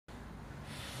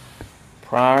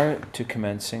Prior to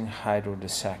commencing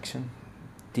hydrodissection,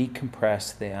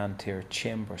 decompress the anterior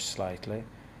chamber slightly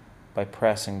by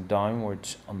pressing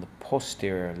downwards on the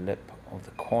posterior lip of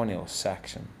the corneal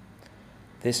section.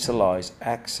 This allows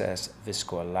excess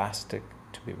viscoelastic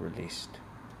to be released.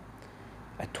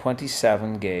 A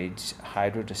 27 gauge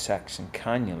hydrodissection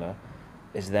cannula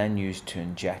is then used to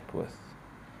inject with.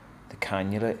 The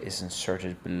cannula is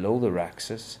inserted below the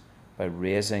rhexis by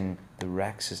raising the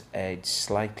rhexis edge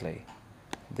slightly.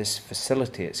 This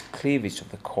facilitates cleavage of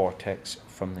the cortex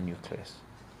from the nucleus.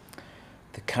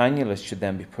 The cannula should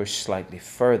then be pushed slightly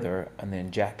further and the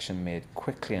injection made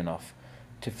quickly enough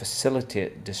to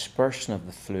facilitate dispersion of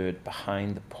the fluid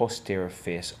behind the posterior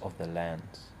face of the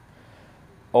lens.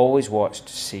 Always watch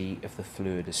to see if the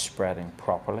fluid is spreading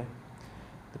properly.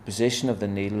 The position of the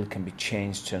needle can be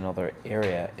changed to another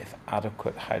area if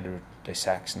adequate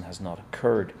hydrodissection has not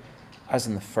occurred, as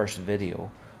in the first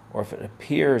video, or if it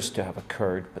appears to have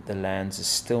occurred but the lens is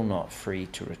still not free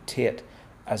to rotate,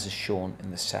 as is shown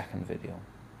in the second video.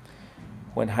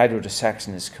 When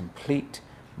hydrodissection is complete,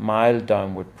 mild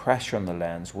downward pressure on the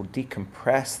lens will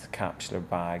decompress the capsular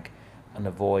bag and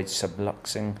avoid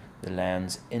subluxing the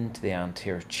lens into the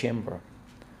anterior chamber.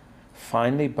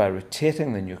 Finally, by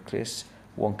rotating the nucleus,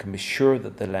 one can be sure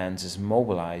that the lens is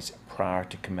mobilized prior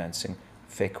to commencing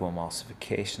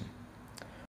phacoemulsification.